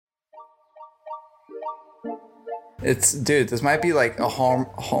Dude, this might be like a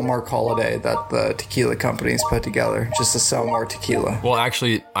Hallmark holiday that the tequila companies put together just to sell more tequila. Well,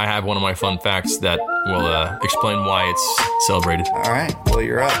 actually, I have one of my fun facts that will explain why it's celebrated. All right, well,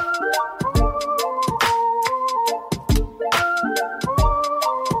 you're up.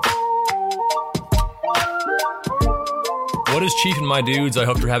 What is Chief and my dudes? I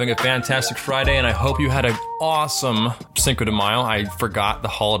hope you're having a fantastic Friday, and I hope you had an awesome Cinco de Mayo. I forgot the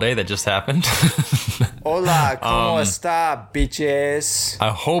holiday that just happened. Hola, ¿cómo está, bitches? I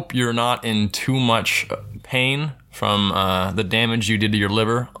hope you're not in too much pain from the damage you did to your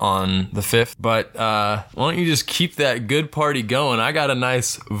liver on the 5th. But why don't you just keep that good party going? I got a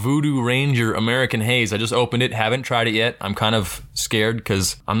nice Voodoo Ranger American Haze. I just opened it, haven't tried it yet. I'm kind of scared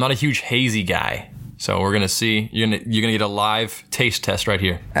because I'm not a huge hazy guy. So we're gonna see. You're gonna get a live taste test right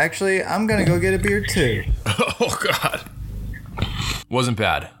here. Actually, I'm gonna go get a beer too. Oh God, wasn't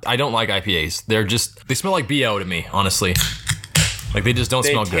bad. I don't like IPAs. They smell like BO to me, honestly. Like they just don't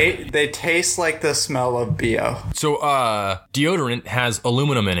smell good. They taste like the smell of BO. So deodorant has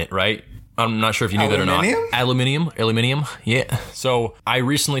aluminum in it, right? I'm not sure if you knew that or not. Aluminium. Yeah. So I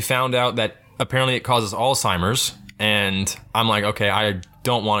recently found out that apparently it causes Alzheimer's, and I'm like, okay, I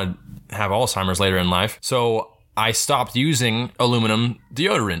don't want to have Alzheimer's later in life. So I stopped using aluminum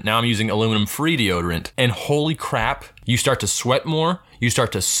deodorant. Now I'm using aluminum-free deodorant. And holy crap, you start to sweat more. You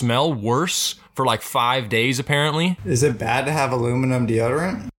start to smell worse for like 5 days, apparently. Is it bad to have aluminum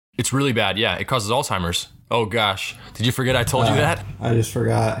deodorant? It's really bad, yeah. It causes Alzheimer's. Oh gosh. Did you forget I told you that? I just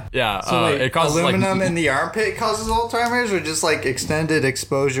forgot. Yeah. So it causes aluminum in the armpit causes Alzheimer's, or just like extended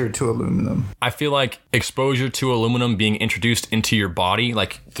exposure to aluminum? I feel like exposure to aluminum being introduced into your body,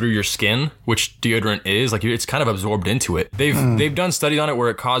 like through your skin, which deodorant is, like it's kind of absorbed into it. They've done studies on it where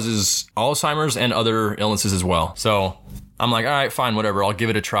it causes Alzheimer's and other illnesses as well. So I'm like, all right, fine, whatever. I'll give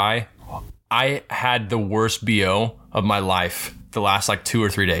it a try. I had the worst BO of my life the last like 2 or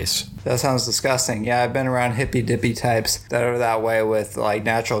 3 days. That sounds disgusting. Yeah, I've been around hippy dippy types that are that way with like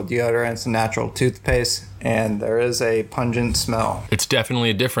natural deodorants and natural toothpaste, and there is a pungent smell. It's definitely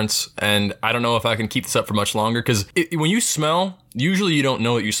a difference, and I don't know if I can keep this up for much longer because when you smell, usually you don't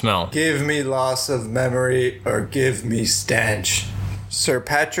know what you smell. Give me loss of memory or give me stench. Sir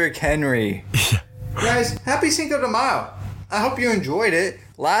Patrick Henry. Guys, happy Cinco de Mayo. I hope you enjoyed it.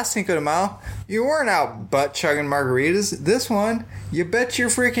 Last Cinco de Mayo, you weren't out butt-chugging margaritas. This one, you bet your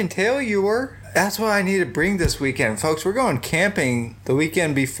freaking tail you were. That's what I need to bring this weekend. Folks, we're going camping the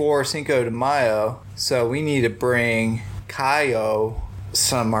weekend before Cinco de Mayo, so we need to bring Caio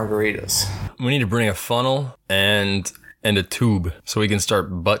some margaritas. We need to bring a funnel and a tube so we can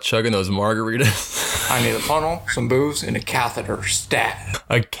start butt-chugging those margaritas. I need a funnel, some booze, and a catheter. Stat.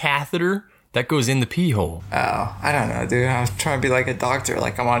 A catheter? That goes in the pee hole. Oh, I don't know, dude. I was trying to be like a doctor,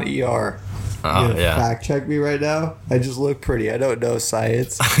 like I'm on ER. Oh, yeah. Fact check me right now. I just look pretty. I don't know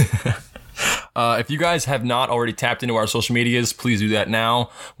science. If you guys have not already tapped into our social medias, please do that now.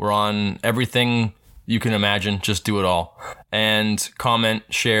 We're on everything you can imagine. Just do it all. And comment,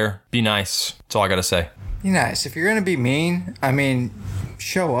 share, be nice. That's all I got to say. Be nice. If you're going to be mean, I mean,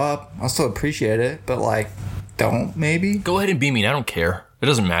 show up. I'll still appreciate it. But, like, don't maybe. Go ahead and be mean. I don't care. It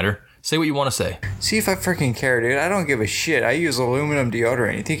doesn't matter. Say what you want to say. See if I freaking care, dude. I don't give a shit. I use aluminum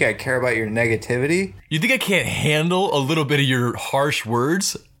deodorant. You think I care about your negativity? You think I can't handle a little bit of your harsh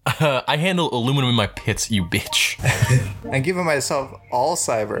words? I handle aluminum in my pits, you bitch. I'm giving myself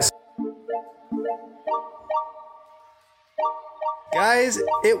Alzheimer's. Guys,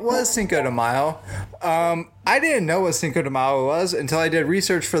 it was Cinco de Mayo. I didn't know what Cinco de Mayo was until I did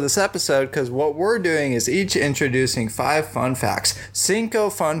research for this episode, because what we're doing is each introducing 5 fun facts.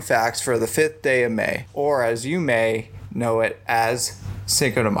 5 fun facts for the 5th day of May, or as you may know it as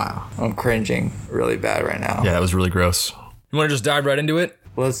Cinco de Mayo. I'm cringing really bad right now. Yeah, that was really gross. You want to just dive right into it?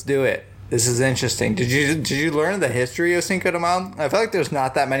 Let's do it. This is interesting. Did you learn the history of Cinco de Mayo? I feel like there's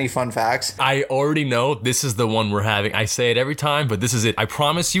not that many fun facts. I already know this is the one we're having. I say it every time, but this is it. I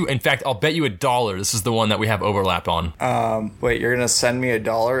promise you. In fact, I'll bet you $1 this is the one that we have overlap on. Wait, you're going to send me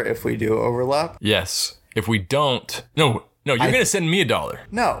 $1 if we do overlap? Yes. If we don't... No, you're going to send me $1.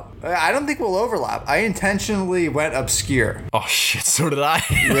 No, I don't think we'll overlap. I intentionally went obscure. Oh, shit, so did I.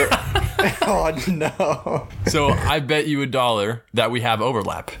 Oh, no. So I bet you $1 that we have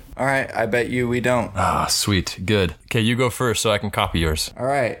overlap. All right, I bet you we don't. Ah, sweet. Good. Okay, you go first so I can copy yours. All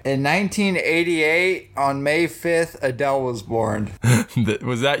right. In 1988, on May 5th, Adele was born.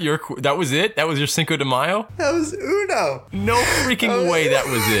 Was that your... That was it? That was your Cinco de Mayo? That was Uno. No freaking way that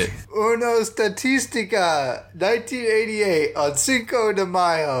was it. Uno Statistica, 1988, on Cinco de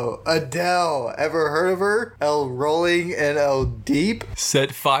Mayo. Adele. Ever heard of her? El Rolling and El Deep?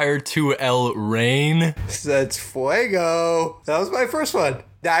 Set fire to you, El Rain. That's fuego. That was my first one.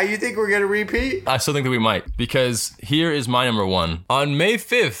 Now you think we're going to repeat? I still think that we might, because here is my number one. On May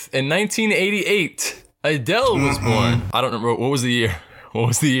 5th in 1988, Adele was born. I don't remember. What was the year? What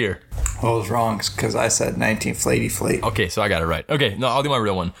was the year? I was wrong because I said 19 Flatey Flate. Okay, so I got it right. Okay, no, I'll do my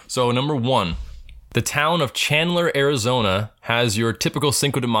real one. So number one, the town of Chandler, Arizona has your typical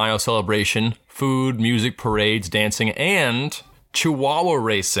Cinco de Mayo celebration, food, music, parades, dancing, and Chihuahua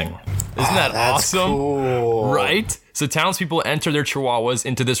racing. Isn't that awesome? Cool. Right? So townspeople enter their Chihuahuas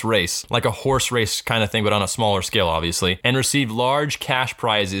into this race, like a horse race kind of thing, but on a smaller scale, obviously, and receive large cash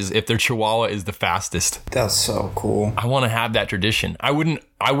prizes if their Chihuahua is the fastest. That's so cool. I want to have that tradition. I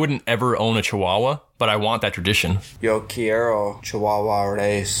wouldn't ever own a Chihuahua, but I want that tradition. Yo quiero Chihuahua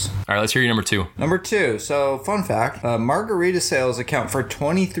race. All right, let's hear your number two. Number two. So, fun fact, margarita sales account for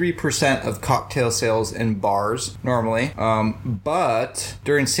 23% of cocktail sales in bars normally. But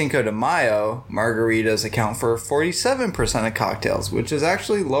during Cinco de Mayo, margaritas account for 47% of cocktails, which is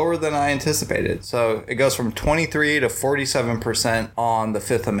actually lower than I anticipated. So, it goes from 23 to 47% on the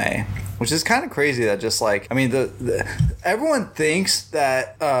 5th of May, which is kind of crazy that just like, I mean, everyone thinks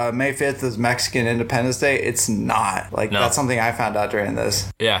that May 5th is Mexican Independence Day. It's not. Like, that's something I found out during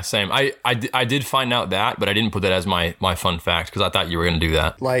this. Yeah, same. I did find out that, but I didn't put that as my fun fact because I thought you were going to do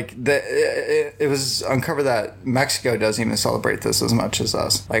that. Like, it was uncovered that Mexico doesn't even celebrate this as much as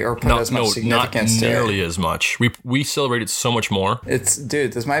us. Like, or put as much significance to it. Not nearly as much. We celebrate it so much more.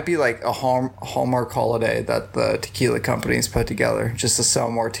 Dude, this might be like a Hallmark holiday that the tequila companies put together just to sell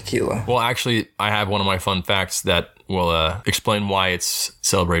more tequila. Well, actually, I have one of my fun facts that will explain why it's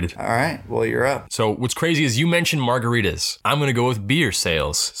celebrated. All right. Well, you're up. So what's crazy is you mentioned margaritas. I'm going to go with beer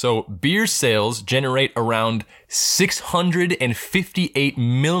sales. So beer sales generate around $658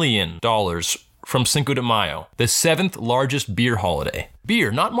 million from Cinco de Mayo, the 7th largest beer holiday.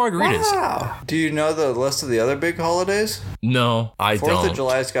 Beer, not margaritas. Wow. Do you know the list of the other big holidays? No, I don't. 4th of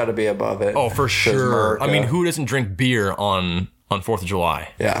July's got to be above it. Oh, for sure. I mean, who doesn't drink beer on 4th of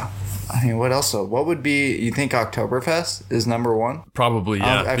July? Yeah. I mean, what else? What would be, you think Oktoberfest is number one? Probably,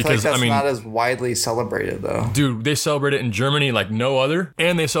 yeah. I feel like that's not as widely celebrated, though. Dude, they celebrate it in Germany like no other,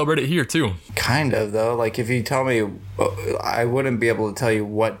 and they celebrate it here, too. Kind of, though. Like, if you tell me, I wouldn't be able to tell you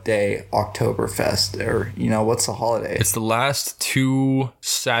what day Oktoberfest, or, what's the holiday? It's the last 2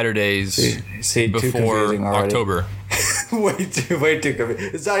 Saturdays before October. way too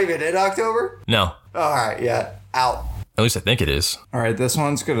confusing. It's not even in October? No. All right, yeah. Out. At least I think it is. All right, this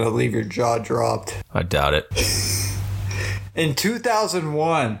one's going to leave your jaw dropped. I doubt it. In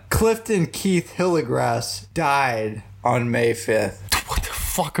 2001, Clifton Keith Hillegrass died on May 5th. What the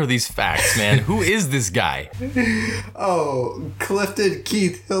fuck are these facts, man? Who is this guy? Oh, Clifton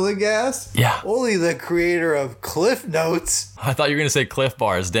Keith Hillegrass? Yeah. Only the creator of Cliff Notes. I thought you were going to say Cliff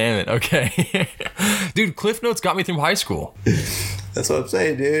Bars. Damn it. Okay. Dude, Cliff Notes got me through high school. That's what I'm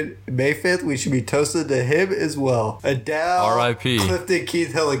saying, dude. May 5th, we should be toasted to him as well. Adele. R.I.P. Clifton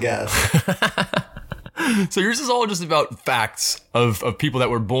Keith Hillegrass. So yours is all just about facts of people that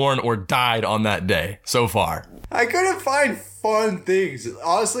were born or died on that day so far. I couldn't find fun things.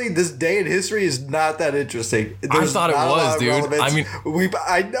 Honestly, this day in history is not that interesting. I thought it was, dude. Relevance. I mean,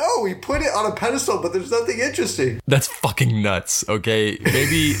 I know we put it on a pedestal, but there's nothing interesting. That's fucking nuts. Okay,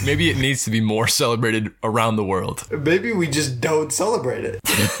 maybe it needs to be more celebrated around the world. Maybe we just don't celebrate it.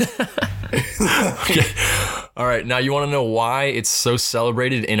 Okay. All right, now you want to know why it's so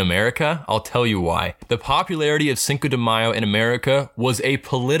celebrated in America? I'll tell you why. The popularity of Cinco de Mayo in America was a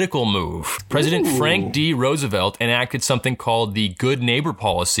political move. President Frank D. Roosevelt enacted something called the Good Neighbor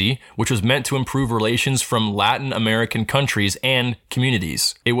Policy, which was meant to improve relations from Latin American countries and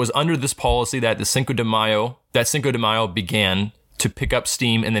communities. It was under this policy that Cinco de Mayo began to pick up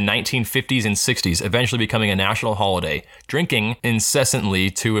steam in the 1950s and 60s, eventually becoming a national holiday. Drinking incessantly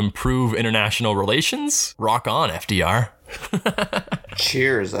to improve international relations? Rock on, FDR.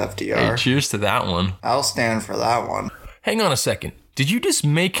 Cheers, FDR. Hey, cheers to that one. I'll stand for that one. Hang on a second. Did you just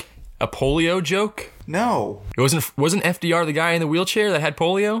make a polio joke? No. It wasn't FDR the guy in the wheelchair that had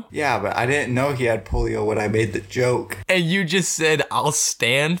polio? Yeah, but I didn't know he had polio when I made the joke. And you just said, I'll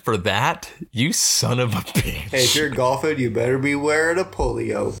stand for that? You son of a bitch. Hey, if you're golfing, you better be wearing a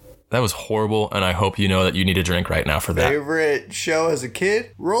polio. That was horrible, and I hope you know that you need a drink right now for that. Favorite show as a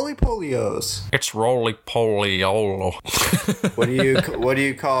kid? Roly Polios. It's Roly Polio. What do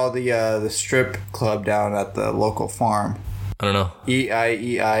you call the strip club down at the local farm? I don't know.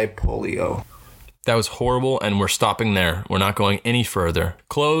 EIEI Polio. That was horrible, and we're stopping there. We're not going any further.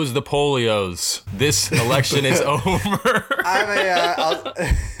 Close the polios. This election is over.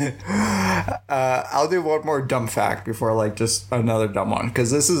 I'll do one more dumb fact before like just another dumb one, because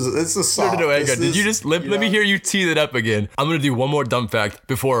this is soft. No, hang on. Did you just let me hear you tee that up again? I'm gonna do one more dumb fact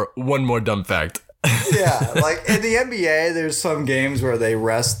before one more dumb fact. Yeah, like in the NBA, there's some games where they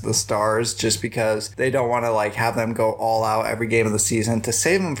rest the stars just because they don't want to like have them go all out every game of the season to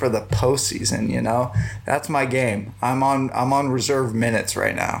save them for the postseason. You know, that's my game. I'm on reserve minutes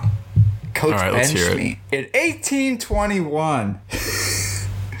right now. Coach benched me in 1821.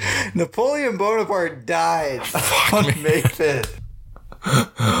 Napoleon Bonaparte died on May 5th.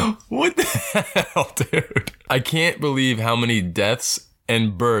 What the hell, dude? I can't believe how many deaths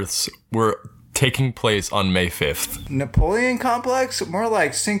and births were taking place on May 5th. Napoleon complex? More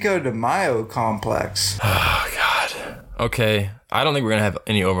like Cinco de Mayo complex. Oh, God. Okay. I don't think we're going to have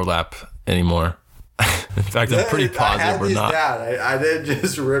any overlap anymore. In fact, I'm pretty positive we're not. I didn't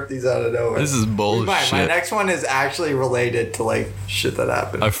just rip these out of nowhere. This is bullshit. My next one is actually related to like shit that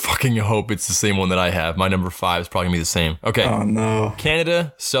happened. I fucking hope it's the same one that I have. My number 5 is probably going to be the same. Okay. Oh, no.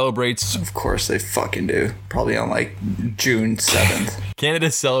 Canada celebrates... Of course they fucking do. Probably on like June 7th. Canada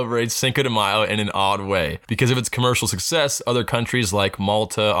celebrates Cinco de Mayo in an odd way. Because of its commercial success, other countries like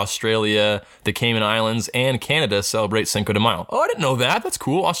Malta, Australia, the Cayman Islands, and Canada celebrate Cinco de Mayo. Oh, I didn't know that. That's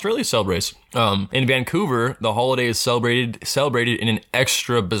cool. Australia celebrates. In Vancouver, the holiday is celebrated in an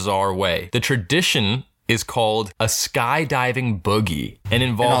extra bizarre way. The tradition is called a skydiving boogie and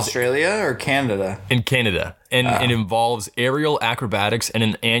involves... In Australia or Canada? In Canada. And it involves aerial acrobatics and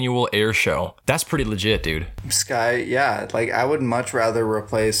an annual air show. That's pretty legit, dude. Yeah. Like, I would much rather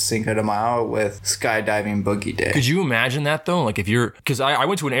replace Cinco de Mayo with skydiving boogie day. Could you imagine that, though? Like, if you're... Because I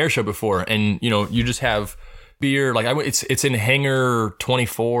went to an air show before, and, you know, you just have... beer, like it's in hangar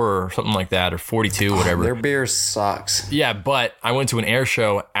 24 or something like that, or 42, whatever. Their beer sucks. Yeah, but I went to an air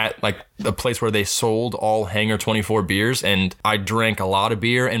show at like a place where they sold all hangar 24 beers, and I drank a lot of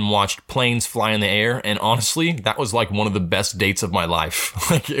beer and watched planes fly in the air, and honestly, that was like one of the best dates of my life.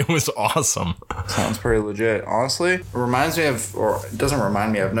 Like, it was awesome. Sounds pretty legit. Honestly, it reminds me of, or it doesn't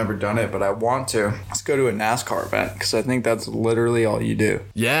remind me, I've never done it, but I want to. Let's go to a NASCAR event, because I think that's literally all you do.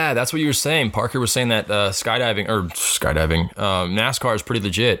 Yeah, that's what you were saying. Parker was saying that NASCAR is pretty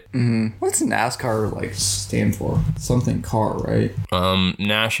legit. Mm-hmm. What's NASCAR like stand for? Something car, right?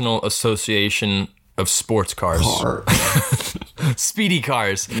 National Association of Sports Cars. Speedy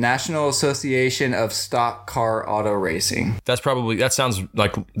Cars. National Association of Stock Car Auto Racing. That sounds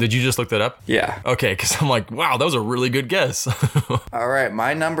like, did you just look that up? Yeah. Okay, because I'm like, wow, that was a really good guess. All right,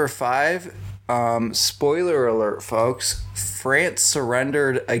 my number 5, spoiler alert, folks. France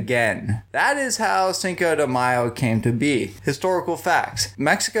surrendered again. That is how Cinco de Mayo came to be. Historical facts.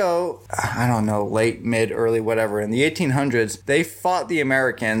 Mexico, I don't know, late, mid, early, whatever, in the 1800s, they fought the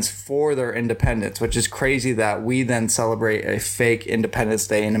Americans for their independence, which is crazy that we then celebrate a fake Independence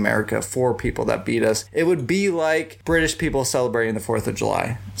Day in America for people that beat us. It would be like British people celebrating the 4th of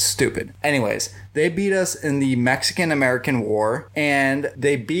July. Stupid. Anyways, they beat us in the Mexican-American War, and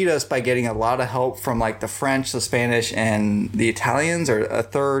they beat us by getting a lot of help from like the French, the Spanish, and the Italians, or a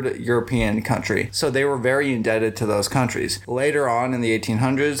third European country. So they were very indebted to those countries. Later on in the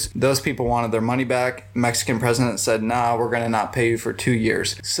 1800s, those people wanted their money back. Mexican president said, nah, we're going to not pay you for 2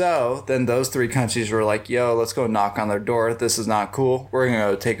 years. So then those 3 countries were like, yo, let's go knock on their door. This is not cool. We're going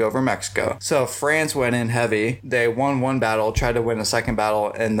to go take over Mexico. So France went in heavy. They won one battle, tried to win a second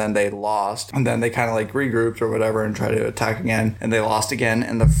battle, and then they lost. And then they kind of like regrouped or whatever and tried to attack again. And they lost again,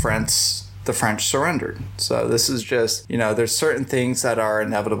 and the French surrendered. So this is just, you know, there's certain things that are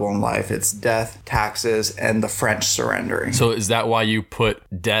inevitable in life. It's death, taxes, and the French surrendering. So is that why you put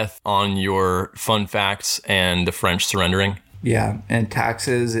death on your fun facts and the French surrendering? Yeah, and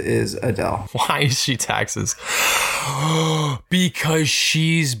taxes is Adele. Why is she taxes? Because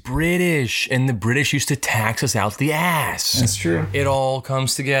she's British, and the British used to tax us out the ass. That's true. It all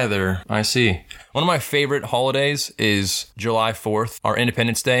comes together. I see. One of my favorite holidays is July 4th, our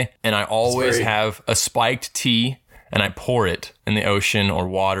Independence Day, and I always have a spiked tea, and I pour it in the ocean or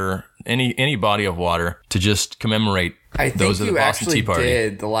water, any body of water, to just commemorate. I think you actually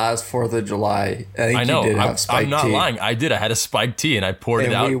did the last 4th of July. I know. You did have spiked I'm not tea. Lying. I did. I had a spiked tea, and I poured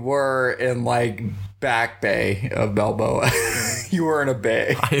it out. And we were in like Back Bay of Balboa. You were in a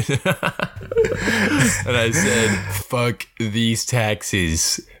bay. And I said, fuck these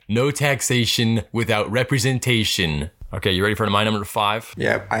taxes. No taxation without representation. Okay, you ready for my number 5?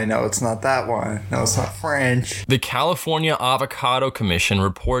 Yep, I know it's not that one. No, it's not French. The California Avocado Commission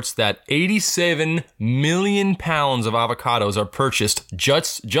reports that 87 million pounds of avocados are purchased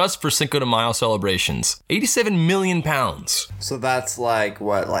just for Cinco de Mayo celebrations. 87 million pounds. So that's like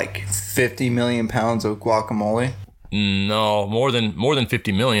 50 million pounds of guacamole? No, more than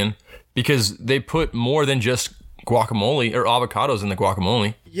 50 million, because they put more than just guacamole or avocados in the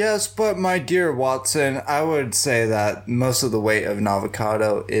guacamole. Yes, but my dear Watson, I would say that most of the weight of an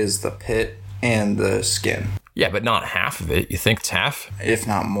avocado is the pit and the skin. Yeah, but not half of it. You think it's half? If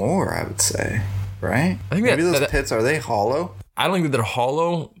not more, I would say. Right? I think maybe those pits, are they hollow? I don't think that they're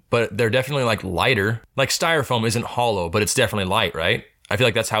hollow, but they're definitely like lighter. Like styrofoam isn't hollow, but it's definitely light, right? I feel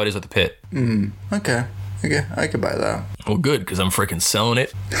like that's how it is with the pit. Okay, I could buy that. Well, good, because I'm freaking selling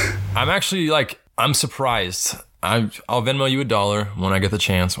it. I'm surprised. I'll Venmo you $1 when I get the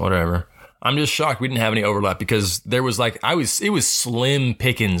chance, whatever. I'm just shocked we didn't have any overlap, because there was it was slim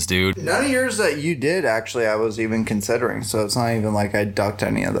pickings, dude. None of yours that you did, actually, I was even considering, so it's not even like I ducked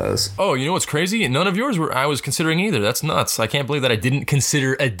any of those. Oh, you know what's crazy? None of yours I was considering either. That's nuts. I can't believe that I didn't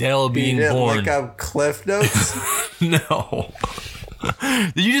consider Adele being born. You didn't look up Cliff Notes? No.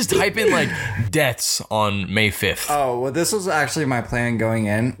 Did you just type in like deaths on May 5th? Oh, well, this was actually my plan going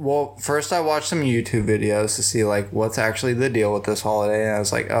in. Well, first I watched some YouTube videos to see like what's actually the deal with this holiday, and I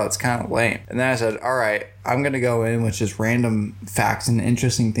was like, oh, it's kind of lame. And then I said, all right, I'm going to go in with just random facts and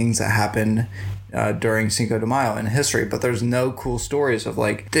interesting things that happened during Cinco de Mayo in history, but there's no cool stories of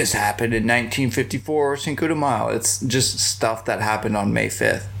like this happened in 1954 Cinco de Mayo. It's just stuff that happened on May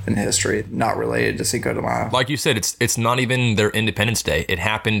 5th in history, not related to Cinco de Mayo. Like you said, it's not even their Independence Day. It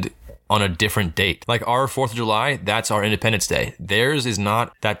happened on a different date. Like our 4th of July, that's our Independence Day. Theirs is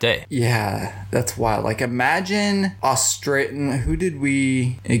not that day. Yeah, that's wild. Like imagine Australia,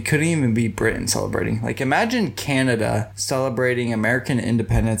 it couldn't even be Britain celebrating. Like imagine Canada celebrating American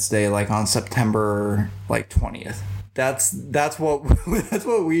Independence Day like on September 20th. That's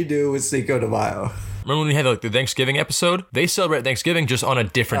what we do with Cinco de Mayo. Remember when we had like the Thanksgiving episode? They celebrate Thanksgiving just on a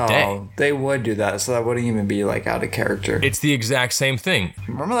different day. They would do that, so that wouldn't even be like out of character. It's the exact same thing.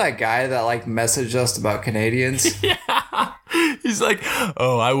 Remember that guy that like messaged us about Canadians? Yeah. He's like,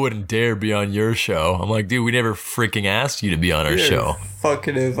 oh, I wouldn't dare be on your show. I'm like, dude, we never freaking asked you to be on our show.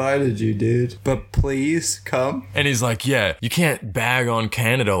 Fucking invited you, dude. But please come. And he's like, yeah, you can't bag on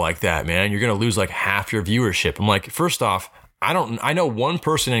Canada like that, man. You're going to lose like half your viewership. I'm like, first off, I know one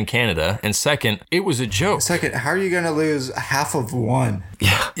person in Canada, and second, it was a joke. Second, how are you going to lose half of one?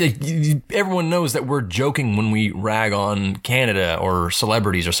 Yeah. Everyone knows that we're joking when we rag on Canada or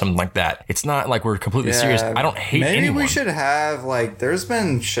celebrities or something like that. It's not like we're completely serious. I don't hate anyone. Maybe we should have, like, there's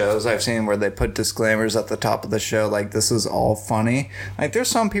been shows I've seen where they put disclaimers at the top of the show, like, this is all funny. Like, there's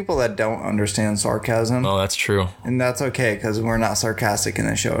some people that don't understand sarcasm. Oh, that's true. And that's okay, because we're not sarcastic in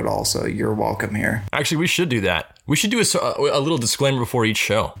the show at all, so you're welcome here. Actually, we should do that. We should do a little disclaimer before each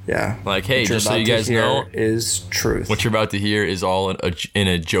show. Yeah. Like, hey, just so you guys know, is truth. What you're about to hear is all in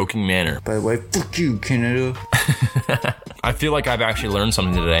a joking manner. By the way, fuck you, Canada. I feel like I've actually learned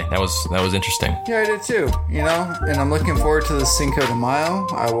something today. That was interesting. Yeah, I did too. You know, and I'm looking forward to the Cinco de Mayo.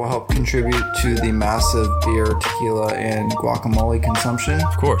 I will help contribute to the massive beer, tequila, and guacamole consumption.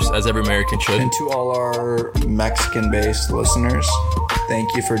 Of course, as every American should. And to all our Mexican-based listeners,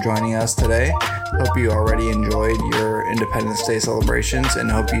 thank you for joining us today. Hope you already enjoyed your Independence Day celebrations, and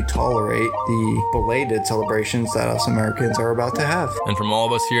hope you tolerate the belated celebrations that us Americans are about to have. And from all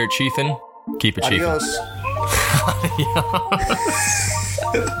of us here at Chiefin', keep it Chiefin'. Adios.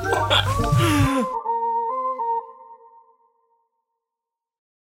 Adios.